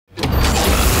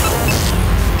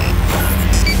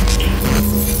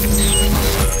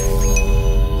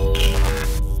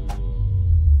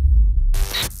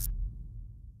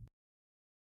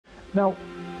Now,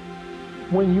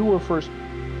 when you were first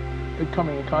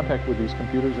coming in contact with these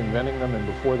computers, inventing them, and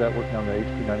before that working on the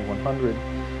HP 9100,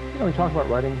 we talked about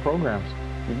writing programs.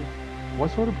 Mm-hmm.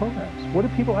 What sort of programs? What do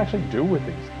people actually do with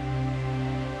these?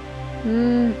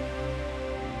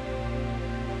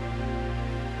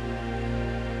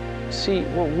 See,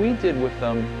 what we did with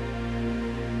them,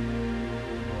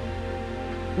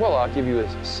 well, I'll give you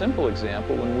a simple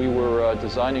example. When we were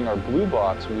designing our Blue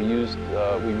Box, we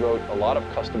wrote a lot of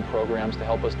custom programs to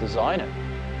help us design it.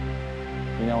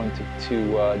 And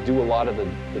to do a lot of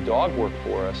the dog work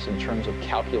for us in terms of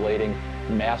calculating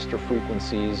master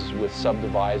frequencies with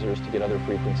subdivisors to get other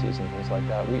frequencies and things like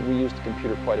that. We used the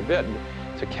computer quite a bit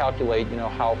to calculate,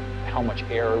 how much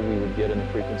error we would get in the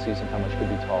frequencies and how much could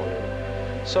be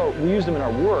tolerated. So we used them in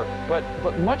our work, but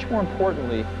much more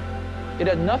importantly, it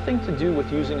had nothing to do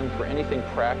with using them for anything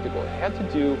practical. It had to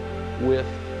do with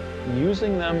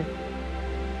using them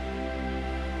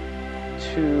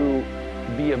to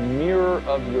be a mirror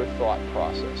of your thought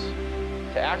process,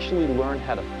 to actually learn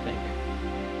how to think.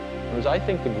 Because I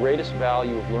think the greatest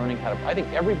value of learning I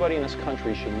think everybody in this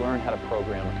country should learn how to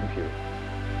program a computer.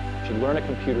 Should learn a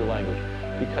computer language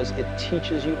because it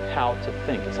teaches you how to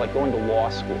think. It's like going to law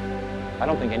school. I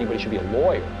don't think anybody should be a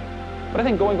lawyer, but I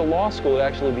think going to law school would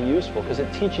actually be useful because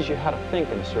it teaches you how to think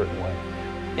in a certain way.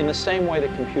 In the same way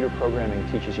that computer programming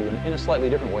teaches you in a slightly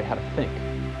different way how to think.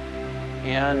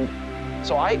 And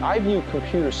so I view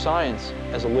computer science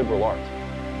as a liberal art.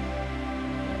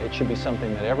 It should be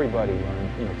something that everybody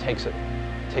takes a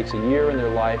year in their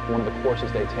life. One of the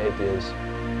courses they take is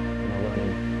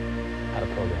learning how to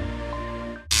program.